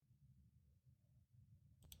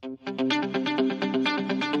Hello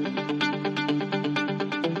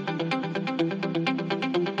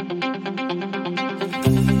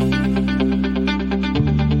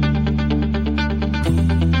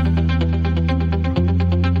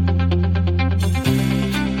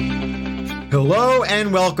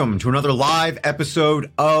and welcome to another live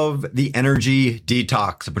episode of The Energy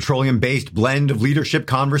Detox, a petroleum-based blend of leadership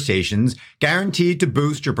conversations guaranteed to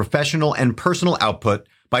boost your professional and personal output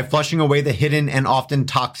by flushing away the hidden and often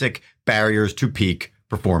toxic barriers to peak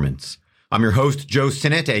performance. I'm your host, Joe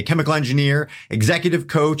Sinnott, a chemical engineer, executive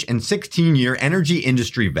coach, and 16-year energy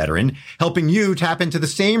industry veteran, helping you tap into the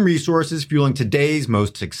same resources fueling today's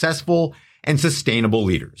most successful and sustainable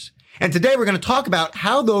leaders. And today we're going to talk about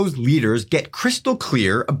how those leaders get crystal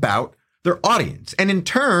clear about their audience and in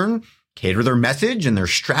turn cater their message and their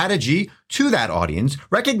strategy to that audience,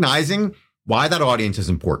 recognizing why that audience is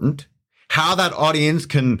important, how that audience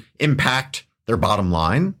can impact their bottom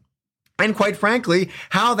line, and quite frankly,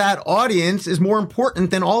 how that audience is more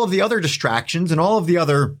important than all of the other distractions and all of the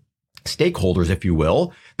other stakeholders, if you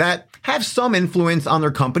will, that have some influence on their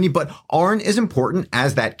company, but aren't as important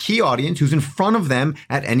as that key audience who's in front of them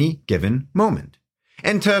at any given moment.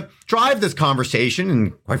 And to drive this conversation,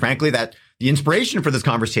 and quite frankly, that the inspiration for this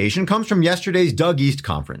conversation comes from yesterday's Doug East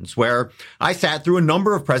conference, where I sat through a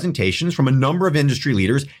number of presentations from a number of industry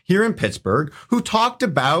leaders here in Pittsburgh who talked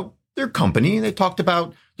about their company. They talked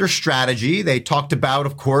about their strategy. They talked about,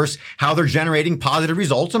 of course, how they're generating positive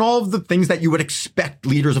results and all of the things that you would expect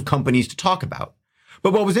leaders of companies to talk about.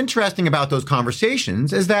 But what was interesting about those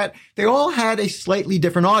conversations is that they all had a slightly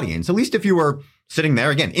different audience, at least if you were sitting there,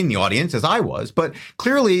 again, in the audience as I was. But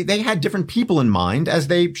clearly, they had different people in mind as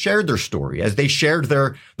they shared their story, as they shared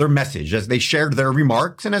their message, as they shared their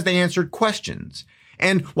remarks, and as they answered questions.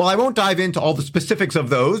 And while I won't dive into all the specifics of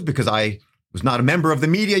those because I was not a member of the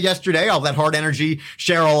media yesterday, I'll let Hard Energy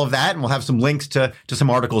share all of that, and we'll have some links to some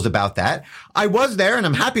articles about that. I was there, and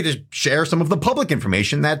I'm happy to share some of the public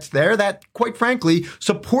information that's there that, quite frankly,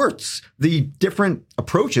 supports the different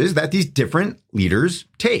approaches that these different leaders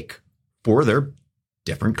take for their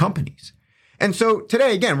different companies. And so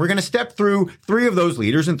today, again, we're going to step through three of those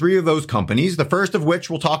leaders and three of those companies, the first of which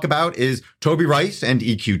we'll talk about is Toby Rice and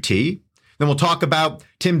EQT. Then we'll talk about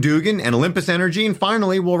Tim Dugan and Olympus Energy. And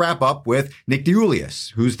finally, we'll wrap up with Nick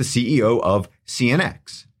DeUliis, who's the CEO of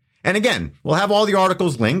CNX. And again, we'll have all the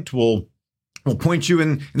articles linked. We'll point you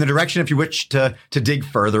in the direction if you wish to dig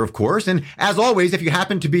further, of course. And as always, if you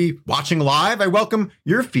happen to be watching live, I welcome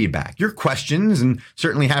your feedback, your questions, and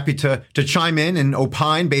certainly happy to chime in and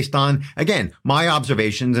opine based on, again, my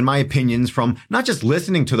observations and my opinions from not just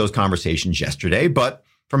listening to those conversations yesterday, but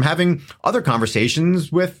from having other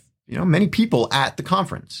conversations with many people at the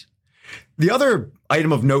conference. The other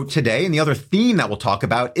item of note today and the other theme that we'll talk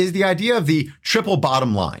about is the idea of the triple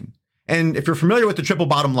bottom line. And if you're familiar with the triple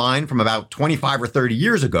bottom line from about 25 or 30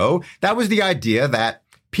 years ago, that was the idea that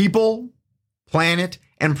people, planet,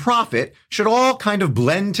 and profit should all kind of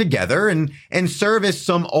blend together and serve as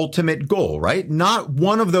some ultimate goal, right? Not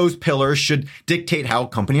one of those pillars should dictate how a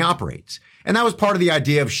company operates. And that was part of the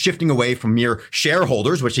idea of shifting away from mere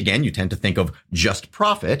shareholders, which again, you tend to think of just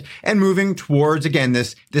profit, and moving towards, again,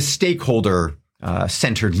 this stakeholder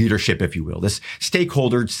centered leadership, if you will, this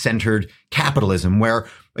stakeholder centered capitalism where,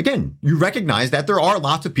 again, you recognize that there are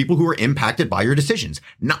lots of people who are impacted by your decisions,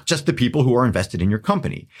 not just the people who are invested in your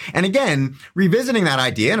company. And again, revisiting that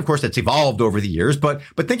idea, and of course, it's evolved over the years, but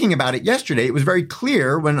thinking about it yesterday, it was very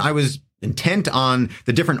clear when I was intent on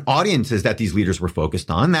the different audiences that these leaders were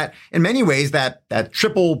focused on, that in many ways that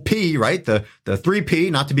triple P, right? The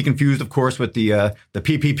 3P, not to be confused, of course, with the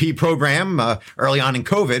PPP program early on in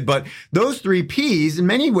COVID, but those 3 Ps in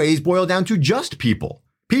many ways boil down to just people,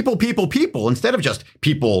 instead of just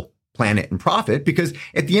people, planet, and profit, because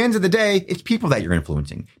at the end of the day, it's people that you're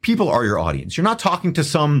influencing. People are your audience. You're not talking to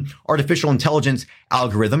some artificial intelligence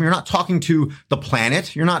algorithm. You're not talking to the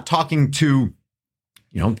planet. You're not talking to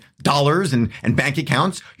dollars and bank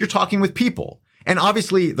accounts. You're talking with people. And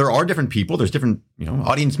obviously there are different people. There's different,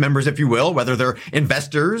 audience members, if you will, whether they're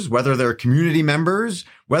investors, whether they're community members,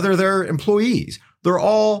 whether they're employees. They're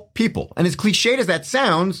all people. And as cliched as that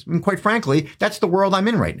sounds, and quite frankly, that's the world I'm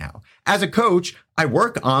in right now. As a coach, I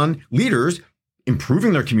work on leaders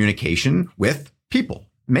improving their communication with people.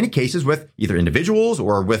 In many cases with either individuals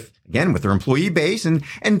or with their employee base and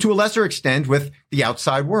to a lesser extent with the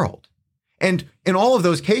outside world. And in all of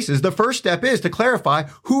those cases, the first step is to clarify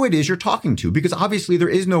who it is you're talking to, because obviously there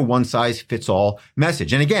is no one size fits all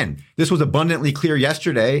message. And again, this was abundantly clear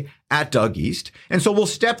yesterday at Doug East. And so we'll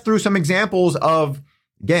step through some examples of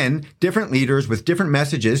Again, different leaders with different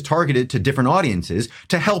messages targeted to different audiences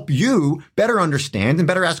to help you better understand and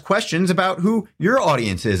better ask questions about who your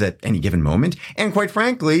audience is at any given moment. And quite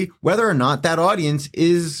frankly, whether or not that audience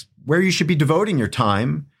is where you should be devoting your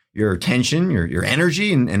time, your attention, your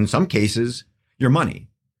energy, and in some cases, your money.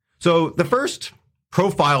 So the first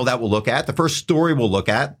profile that we'll look at, the first story we'll look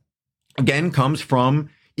at, again, comes from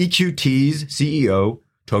EQT's CEO,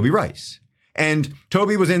 Toby Rice. And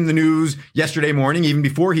Toby was in the news yesterday morning, even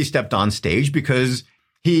before he stepped on stage, because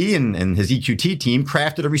he and his EQT team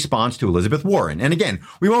crafted a response to Elizabeth Warren. And again,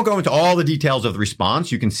 we won't go into all the details of the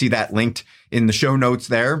response. You can see that linked in the show notes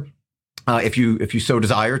there, if you so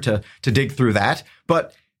desire to dig through that.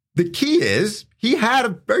 But the key is he had a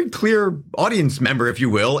very clear audience member, if you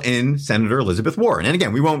will, in Senator Elizabeth Warren. And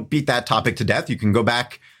again, we won't beat that topic to death. You can go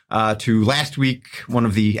back to last week, one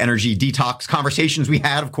of the energy detox conversations we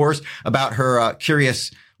had, of course, about her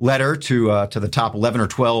curious letter to the top 11 or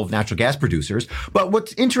 12 natural gas producers. But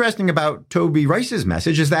what's interesting about Toby Rice's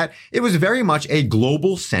message is that it was very much a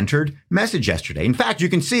global-centered message yesterday. In fact, you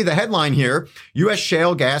can see the headline here, U.S.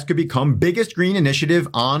 shale gas could become biggest green initiative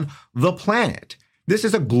on the planet. This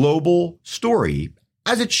is a global story,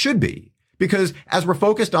 as it should be, because as we're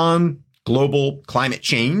focused on global climate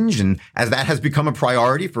change, and as that has become a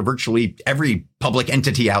priority for virtually every public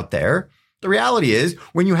entity out there, the reality is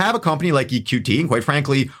when you have a company like EQT, and quite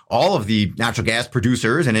frankly, all of the natural gas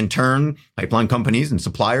producers and in turn, pipeline companies and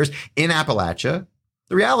suppliers in Appalachia,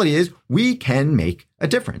 the reality is we can make a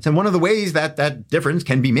difference. And one of the ways that that difference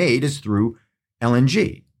can be made is through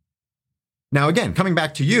LNG. Now, again, coming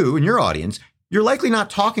back to you and your audience, you're likely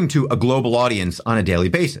not talking to a global audience on a daily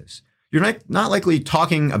basis. You're not likely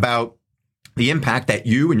talking about the impact that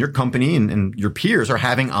you and your company and your peers are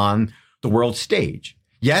having on the world stage.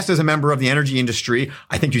 Yes, as a member of the energy industry,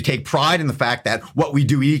 I think you take pride in the fact that what we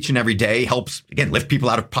do each and every day helps, again, lift people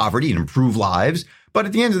out of poverty and improve lives. But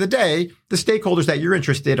at the end of the day, the stakeholders that you're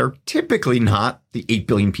interested in are typically not the 8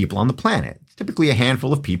 billion people on the planet. It's typically a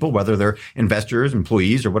handful of people, whether they're investors,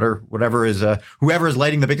 employees, or whatever is whoever is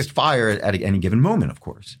lighting the biggest fire at any given moment, of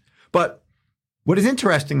course. But what is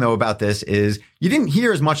interesting, though, about this is you didn't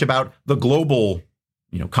hear as much about the global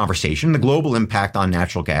conversation, the global impact on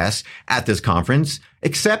natural gas at this conference,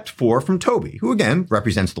 except from Toby, who again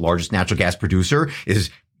represents the largest natural gas producer, is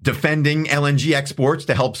defending LNG exports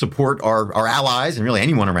to help support our allies and really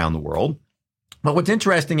anyone around the world. But what's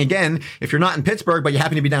interesting, again, if you're not in Pittsburgh, but you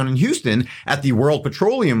happen to be down in Houston at the World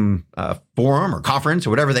Petroleum Forum or conference or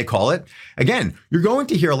whatever they call it, again, you're going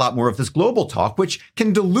to hear a lot more of this global talk, which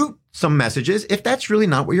can dilute some messages if that's really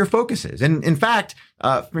not what your focus is. And in fact,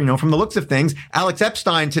 from the looks of things, Alex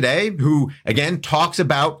Epstein today, who again talks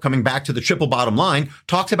about coming back to the triple bottom line,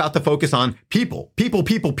 talks about the focus on people,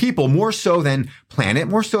 more so than planet,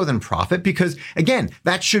 more so than profit, because again,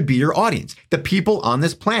 that should be your audience, the people on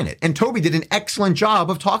this planet. And Toby did an excellent job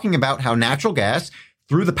of talking about how natural gas,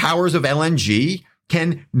 through the powers of LNG,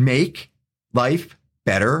 can make life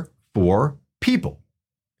better for people.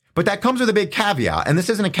 But that comes with a big caveat. And this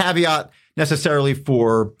isn't a caveat necessarily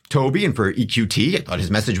for Toby and for EQT. I thought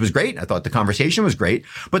his message was great. I thought the conversation was great.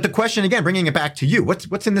 But the question, again, bringing it back to you,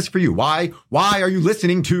 what's in this for you? Why are you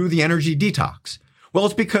listening to the Energy Detox? Well,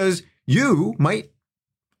 it's because you might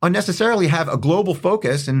unnecessarily have a global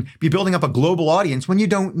focus and be building up a global audience when you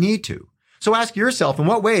don't need to. So ask yourself, in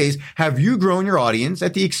what ways have you grown your audience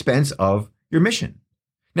at the expense of your mission?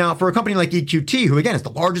 Now, for a company like EQT, who again is the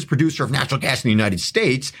largest producer of natural gas in the United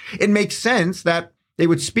States, it makes sense that they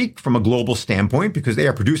would speak from a global standpoint because they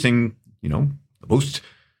are producing, the most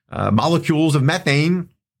molecules of methane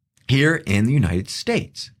here in the United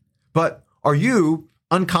States. But are you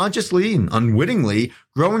unconsciously and unwittingly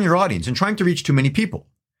growing your audience and trying to reach too many people?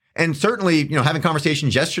 And certainly, having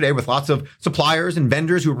conversations yesterday with lots of suppliers and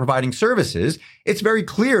vendors who are providing services, it's very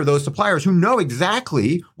clear those suppliers who know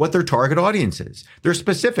exactly what their target audience is. They're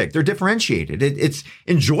specific, they're differentiated. It's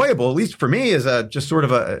enjoyable, at least for me as a just sort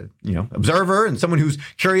of a, observer and someone who's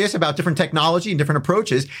curious about different technology and different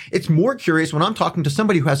approaches. It's more curious when I'm talking to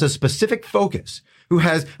somebody who has a specific focus, who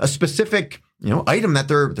has a specific, item that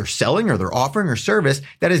they're selling or they're offering or service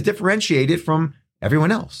that is differentiated from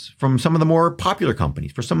everyone else, from some of the more popular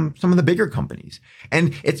companies, for some of the bigger companies.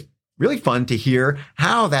 And it's really fun to hear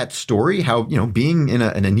how that story, how, being in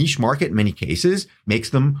a niche market in many cases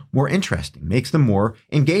makes them more interesting, makes them more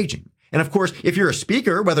engaging. And of course, if you're a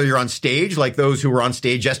speaker, whether you're on stage like those who were on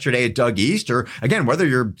stage yesterday at Doug East, or again, whether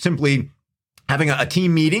you're simply having a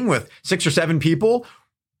team meeting with 6 or 7 people,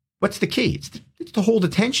 what's the key? It's to hold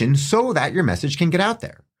attention so that your message can get out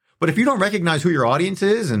there. But if you don't recognize who your audience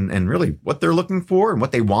is and really what they're looking for and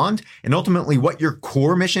what they want, and ultimately what your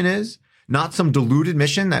core mission is, not some diluted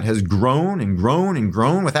mission that has grown and grown and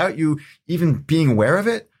grown without you even being aware of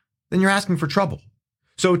it, then you're asking for trouble.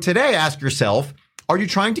 So today, ask yourself, are you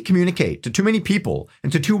trying to communicate to too many people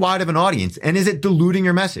and to too wide of an audience? And is it diluting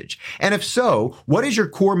your message? And if so, what is your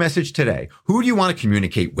core message today? Who do you want to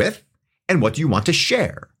communicate with? And what do you want to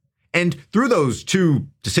share? And through those two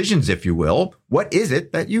decisions, if you will, what is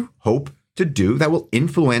it that you hope to do that will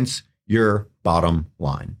influence your bottom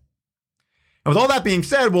line? And with all that being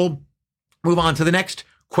said, we'll move on to the next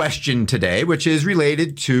question today, which is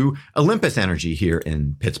related to Olympus Energy here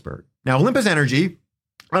in Pittsburgh. Now, Olympus Energy,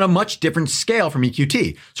 on a much different scale from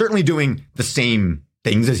EQT, certainly doing the same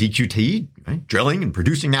things as EQT, right? Drilling and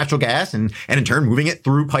producing natural gas and in turn moving it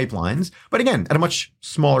through pipelines. But again, at a much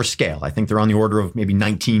smaller scale. I think they're on the order of maybe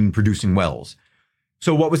 19 producing wells.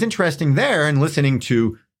 So what was interesting there in listening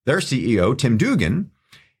to their CEO, Tim Dugan,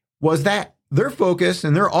 was that their focus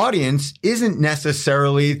and their audience isn't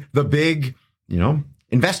necessarily the big,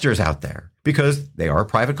 investors out there, because they are a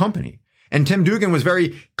private company. And Tim Dugan was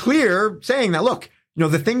very clear saying that, look,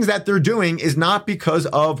 the things that they're doing is not because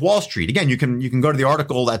of Wall Street. Again, you can go to the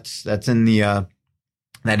article that's in the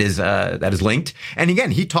that is linked. And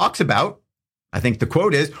again, he talks about, I think the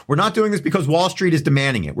quote is, we're not doing this because Wall Street is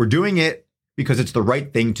demanding it. We're doing it because it's the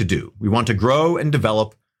right thing to do. We want to grow and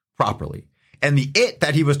develop properly. And the it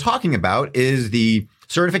that he was talking about is the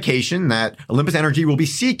certification that Olympus Energy will be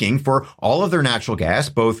seeking for all of their natural gas,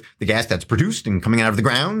 both the gas that's produced and coming out of the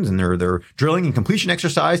ground and their drilling and completion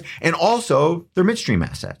exercise, and also their midstream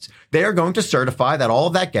assets. They are going to certify that all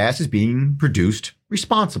of that gas is being produced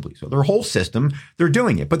responsibly. So their whole system, they're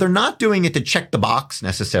doing it, but they're not doing it to check the box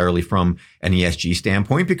necessarily from an ESG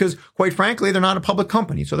standpoint, because quite frankly, they're not a public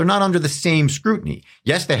company. So they're not under the same scrutiny.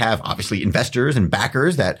 Yes, they have obviously investors and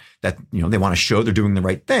backers that they want to show they're doing the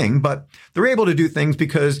right thing, but they're able to do things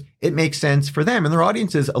because it makes sense for them, and their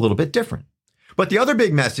audience is a little bit different. But the other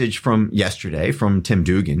big message from yesterday from Tim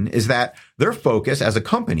Dugan is that their focus as a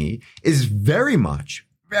company is very much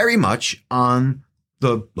on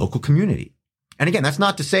the local community. And again, that's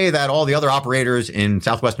not to say that all the other operators in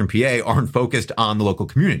southwestern PA aren't focused on the local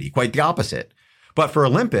community. Quite the opposite. But for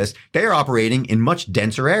Olympus, they are operating in much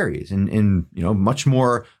denser areas, in much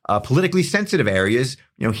more politically sensitive areas,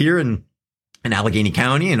 here in Allegheny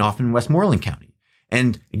County and often Westmoreland County.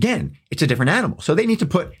 And again, it's a different animal. So they need to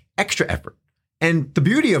put extra effort. And the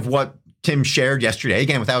beauty of what Tim shared yesterday,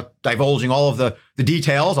 again, without divulging all of the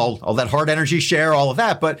details, all that hard energy share, all of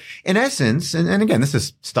that. But in essence, and again, this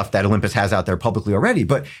is stuff that Olympus has out there publicly already.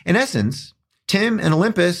 But in essence, Tim and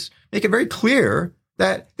Olympus make it very clear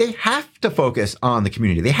that they have to focus on the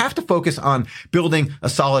community. They have to focus on building a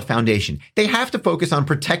solid foundation. They have to focus on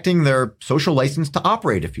protecting their social license to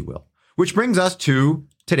operate, if you will. Which brings us to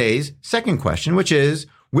today's second question, which is,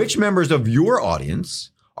 which members of your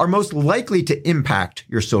audience are most likely to impact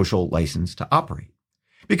your social license to operate?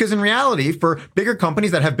 Because in reality, for bigger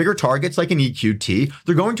companies that have bigger targets like an EQT,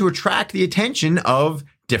 they're going to attract the attention of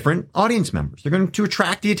different audience members. They're going to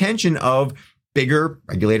attract the attention of bigger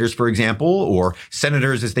regulators, for example, or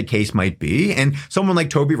senators, as the case might be. And someone like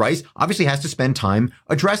Toby Rice obviously has to spend time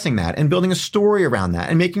addressing that and building a story around that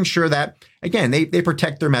and making sure that, again, they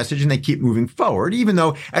protect their message and they keep moving forward, even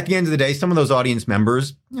though at the end of the day, some of those audience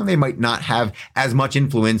members, they might not have as much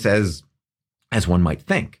influence as one might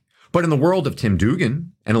think. But in the world of Tim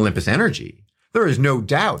Dugan and Olympus Energy, there is no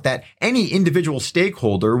doubt that any individual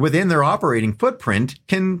stakeholder within their operating footprint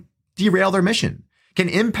can derail their mission, can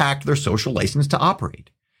impact their social license to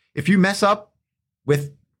operate. If you mess up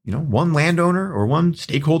with, one landowner or one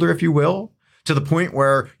stakeholder, if you will, to the point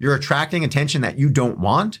where you're attracting attention that you don't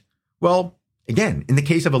want, well, again, in the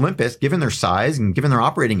case of Olympus, given their size and given their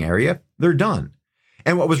operating area, they're done.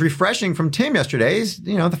 And what was refreshing from Tim yesterday is,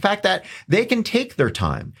 the fact that they can take their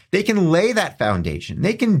time. They can lay that foundation.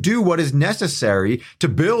 They can do what is necessary to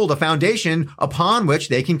build a foundation upon which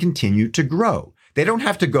they can continue to grow. They don't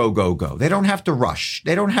have to go. They don't have to rush.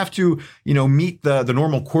 They don't have to, meet the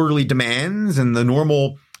normal quarterly demands and the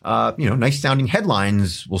normal, nice sounding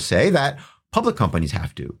headlines will say that public companies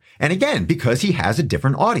have to. And again, because he has a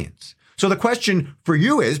different audience. So the question for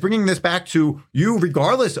you is, bringing this back to you,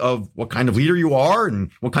 regardless of what kind of leader you are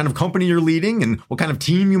and what kind of company you're leading and what kind of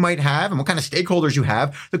team you might have and what kind of stakeholders you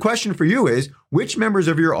have, the question for you is, which members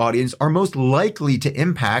of your audience are most likely to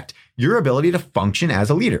impact your ability to function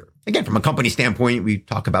as a leader? Again, from a company standpoint, we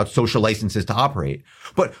talk about social licenses to operate,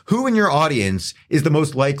 but who in your audience is the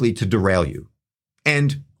most likely to derail you?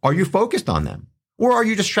 And are you focused on them, or are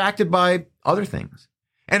you distracted by other things?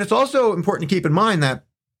 And it's also important to keep in mind that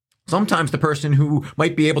sometimes the person who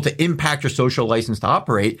might be able to impact your social license to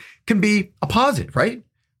operate can be a positive, right?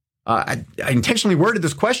 I intentionally worded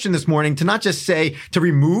this question this morning to not just say to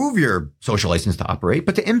remove your social license to operate,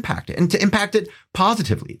 but to impact it and to impact it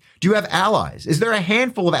positively. Do you have allies? Is there a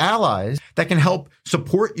handful of allies that can help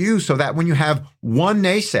support you so that when you have one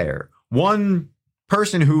naysayer, one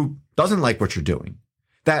person who doesn't like what you're doing,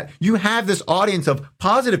 that you have this audience of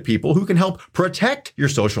positive people who can help protect your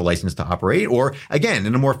social license to operate, or again,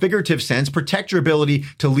 in a more figurative sense, protect your ability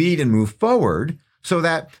to lead and move forward, so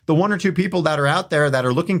that the one or two people that are out there that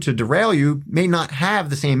are looking to derail you may not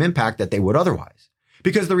have the same impact that they would otherwise.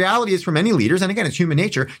 Because the reality is for many leaders, and again, it's human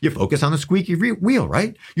nature, you focus on the squeaky wheel,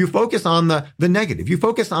 right? You focus on the negative. You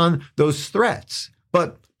focus on those threats.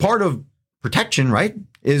 But part of protection, right,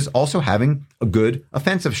 is also having a good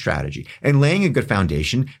offensive strategy and laying a good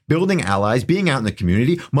foundation, building allies, being out in the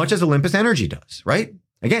community, much as Olympus Energy does, right?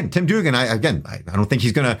 Again, Tim Dugan, I don't think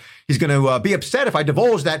he's gonna be upset if I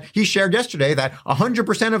divulge that he shared yesterday that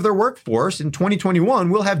 100% of their workforce in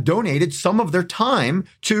 2021 will have donated some of their time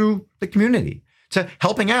to the community, to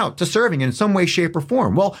helping out, to serving in some way, shape, or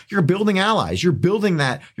form. Well, you're building allies. You're building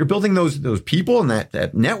those people and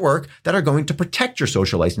that network that are going to protect your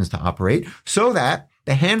social license to operate, so that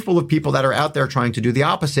the handful of people that are out there trying to do the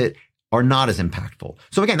opposite are not as impactful.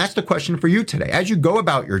 So again, that's the question for you today. As you go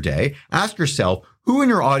about your day, ask yourself, who in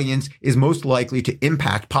your audience is most likely to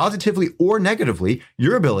impact positively or negatively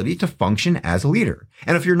your ability to function as a leader?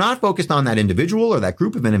 And if you're not focused on that individual or that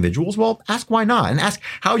group of individuals, well, ask why not, and ask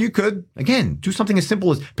how you could, again, do something as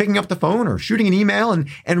simple as picking up the phone or shooting an email and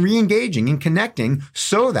re-engaging and connecting,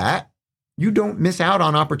 so that you don't miss out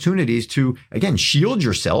on opportunities to, again, shield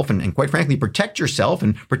yourself and quite frankly, protect yourself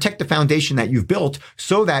and protect the foundation that you've built,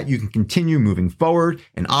 so that you can continue moving forward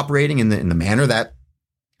and operating in the manner that,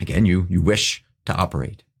 again, you wish to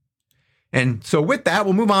operate. And so with that,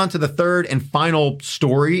 we'll move on to the third and final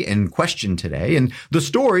story and question today. And the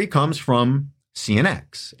story comes from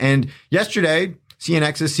CNX. And yesterday,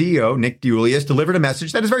 CNX's CEO, Nick DeIuliis, delivered a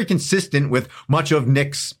message that is very consistent with much of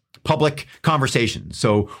Nick's public conversations.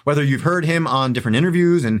 So whether you've heard him on different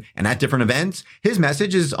interviews and at different events, his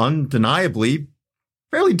message is undeniably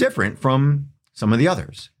fairly different from some of the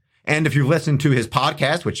others. And if you've listened to his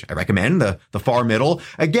podcast, which I recommend, the Far Middle,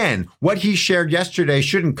 again, what he shared yesterday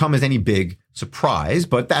shouldn't come as any big surprise.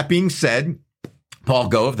 But that being said, Paul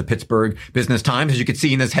Gove of the Pittsburgh Business Times, as you could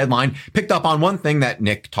see in this headline, picked up on one thing that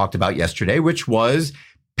Nick talked about yesterday, which was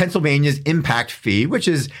Pennsylvania's impact fee, which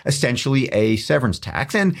is essentially a severance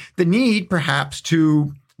tax, and the need perhaps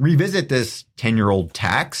to revisit this 10-year-old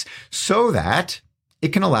tax so that it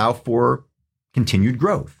can allow for continued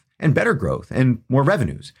growth and better growth and more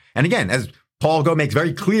revenues. And again, as Paul Gove makes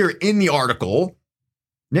very clear in the article,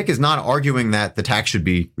 Nick is not arguing that the tax should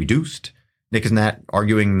be reduced. Nick is not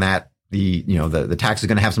arguing that the tax is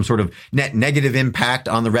going to have some sort of net negative impact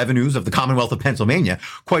on the revenues of the Commonwealth of Pennsylvania.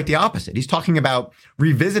 Quite the opposite. He's talking about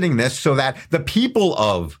revisiting this so that the people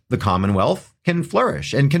of the Commonwealth can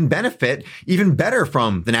flourish and can benefit even better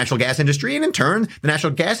from the natural gas industry. And in turn, the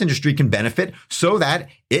natural gas industry can benefit so that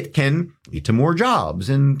it can lead to more jobs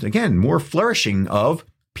and, again, more flourishing of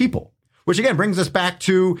people. Which again brings us back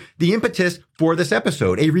to the impetus for this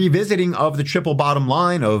episode, a revisiting of the triple bottom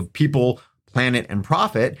line of people, planet, and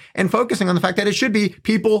profit, and focusing on the fact that it should be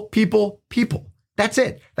people, people, people. That's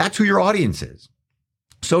it. That's who your audience is.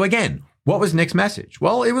 So again, what was Nick's message?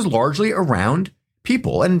 Well, it was largely around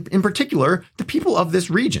people, and in particular, the people of this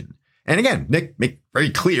region. And again, Nick made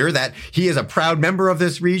very clear that he is a proud member of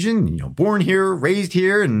this region, born here, raised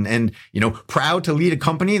here, and proud to lead a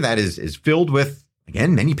company that is filled with,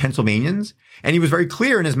 again, many Pennsylvanians. And he was very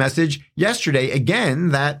clear in his message yesterday, again,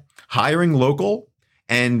 that hiring local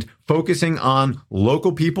and focusing on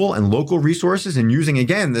local people and local resources and using,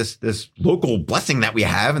 again, this local blessing that we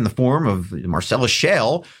have in the form of Marcellus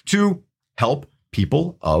Shale to help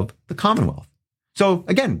people of the Commonwealth. So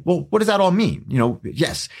again, well, what does that all mean?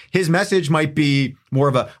 Yes, his message might be more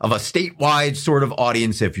of a statewide sort of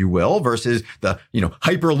audience, if you will, versus the,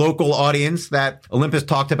 hyper local audience that Olympus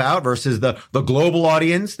talked about versus the global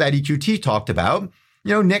audience that EQT talked about.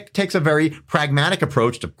 Nick takes a very pragmatic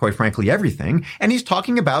approach to, quite frankly, everything. And he's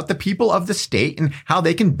talking about the people of the state and how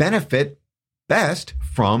they can benefit best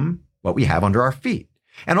from what we have under our feet.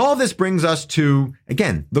 And all this brings us to,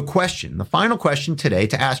 again, the final question today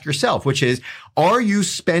to ask yourself, which is, are you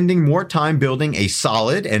spending more time building a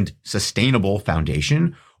solid and sustainable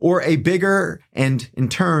foundation or a bigger and, in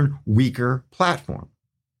turn, weaker platform?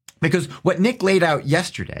 Because what Nick laid out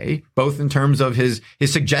yesterday, both in terms of his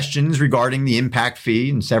suggestions regarding the impact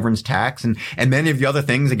fee and severance tax and many of the other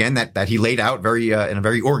things, again, that he laid out very in a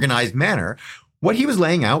very organized manner, what he was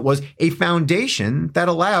laying out was a foundation that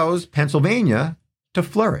allows Pennsylvania to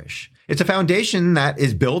flourish. It's a foundation that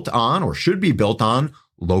is built on, or should be built on,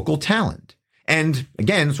 local talent. And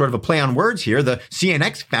again, sort of a play on words here, the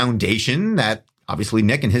CNX Foundation that obviously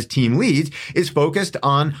Nick and his team leads is focused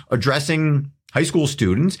on addressing high school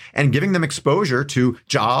students and giving them exposure to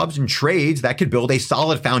jobs and trades that could build a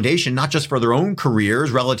solid foundation, not just for their own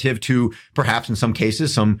careers relative to perhaps in some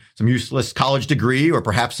cases, some useless college degree or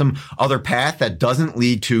perhaps some other path that doesn't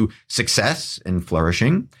lead to success and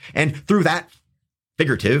flourishing. And through that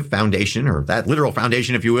figurative foundation, or that literal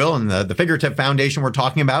foundation, if you will, and the figurative foundation we're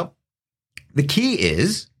talking about, the key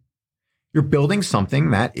is you're building something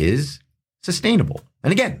that is sustainable.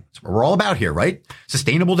 And again, that's what we're all about here, right?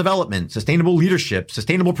 Sustainable development, sustainable leadership,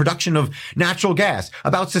 sustainable production of natural gas,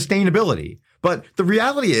 about sustainability. But the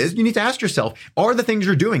reality is you need to ask yourself, are the things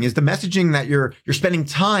you're doing, is the messaging that you're spending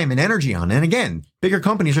time and energy on? And again, bigger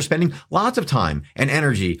companies are spending lots of time and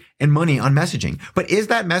energy and money on messaging. But is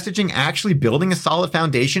that messaging actually building a solid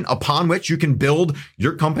foundation upon which you can build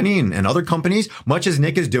your company and other companies, much as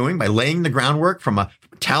Nick is doing by laying the groundwork from a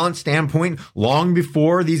talent standpoint long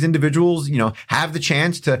before these individuals, have the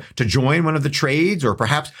chance to join one of the trades or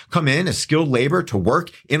perhaps come in as skilled labor to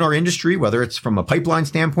work in our industry, whether it's from a pipeline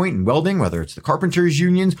standpoint and welding, whether it's the carpenters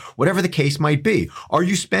unions, whatever the case might be. Are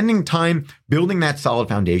you spending time building that solid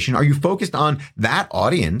foundation? Are you focused on that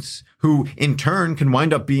audience who in turn can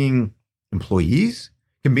wind up being employees,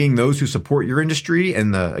 can being those who support your industry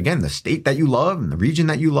and the state that you love and the region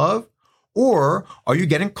that you love? Or are you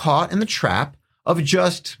getting caught in the trap of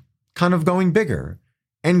just kind of going bigger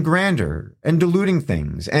and grander and diluting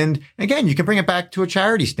things? And again, you can bring it back to a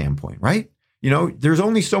charity standpoint, right? There's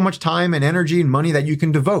only so much time and energy and money that you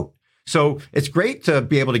can devote. So it's great to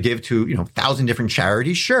be able to give to, 1,000 different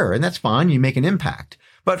charities. Sure. And that's fine. You make an impact.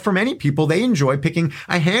 But for many people, they enjoy picking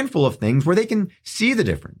a handful of things where they can see the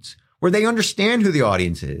difference, where they understand who the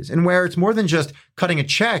audience is, and where it's more than just cutting a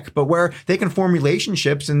check, but where they can form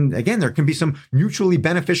relationships. And again, there can be some mutually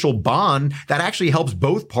beneficial bond that actually helps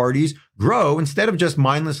both parties grow instead of just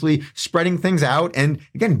mindlessly spreading things out and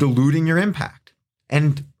again, diluting your impact.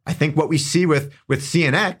 And I think what we see with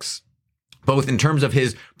CNX, both in terms of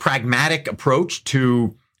his pragmatic approach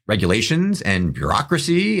to regulations and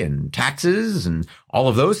bureaucracy and taxes and all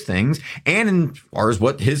of those things, and as far as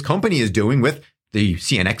what his company is doing with the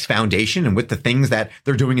CNX Foundation and with the things that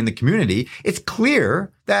they're doing in the community, it's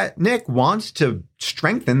clear that Nick wants to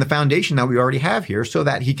strengthen the foundation that we already have here so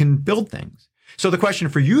that he can build things. So the question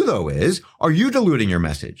for you, though, is, are you diluting your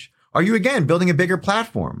message? Are you, again, building a bigger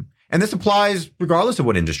platform? And this applies regardless of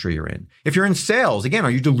what industry you're in. If you're in sales, again, are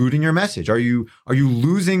you diluting your message? Are you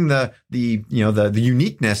losing the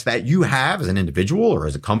uniqueness that you have as an individual or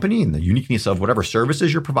as a company and the uniqueness of whatever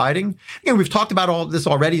services you're providing? Again, we've talked about all this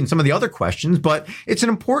already in some of the other questions, but it's an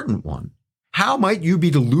important one. How might you be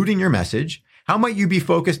diluting your message? How might you be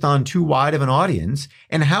focused on too wide of an audience?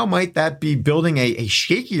 And how might that be building a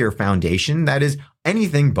shakier foundation that is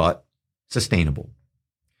anything but sustainable?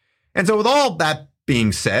 And so with all that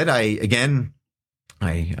being said, I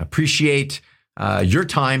appreciate your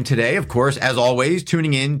time today. Of course, as always,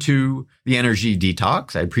 tuning in to the Energy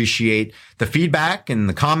Detox. I appreciate the feedback and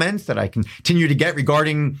the comments that I continue to get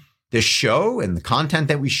regarding this show and the content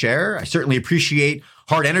that we share. I certainly appreciate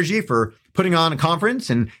Hard Energy for putting on a conference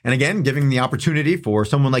and again, giving the opportunity for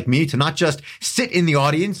someone like me to not just sit in the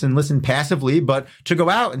audience and listen passively, but to go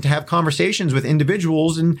out and to have conversations with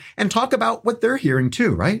individuals and talk about what they're hearing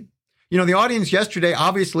too, right? The audience yesterday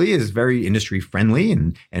obviously is very industry friendly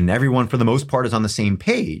and everyone for the most part is on the same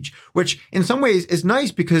page, which in some ways is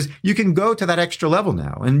nice because you can go to that extra level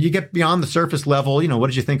now and you get beyond the surface level. What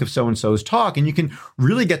did you think of so-and-so's talk? And you can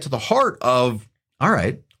really get to the heart of, all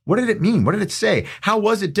right, what did it mean? What did it say? How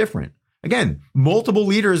was it different? Again, multiple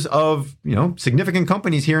leaders of, significant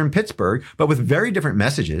companies here in Pittsburgh, but with very different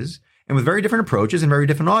messages and with very different approaches and very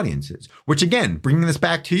different audiences, which again, bringing this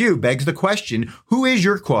back to you begs the question, who is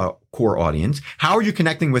your core audience? How are you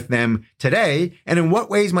connecting with them today? And in what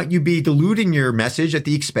ways might you be diluting your message at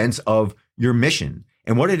the expense of your mission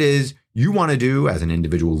and what it is you want to do as an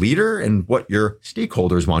individual leader and what your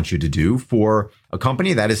stakeholders want you to do for a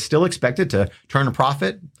company that is still expected to turn a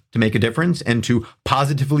profit, to make a difference, and to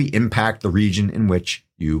positively impact the region in which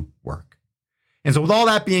you work. And so with all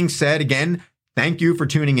that being said, again, thank you for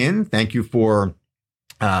tuning in. Thank you for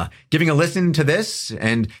giving a listen to this.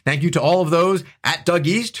 And thank you to all of those at Doug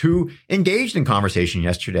East who engaged in conversation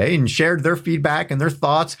yesterday and shared their feedback and their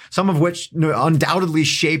thoughts, some of which undoubtedly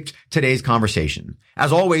shaped today's conversation.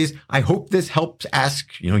 As always, I hope this helps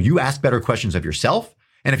you ask better questions of yourself.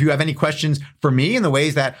 And if you have any questions for me in the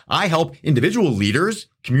ways that I help individual leaders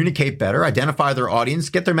communicate better, identify their audience,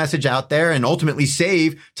 get their message out there, and ultimately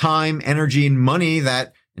save time, energy, and money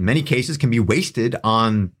that in many cases can be wasted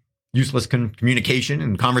on useless communication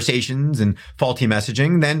and conversations and faulty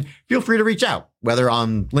messaging, then feel free to reach out, whether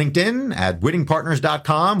on LinkedIn at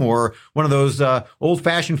wittingpartners.com or one of those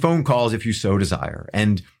old-fashioned phone calls if you so desire.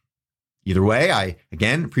 And either way, I,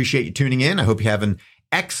 again, appreciate you tuning in. I hope you have an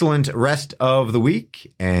excellent rest of the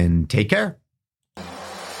week and take care.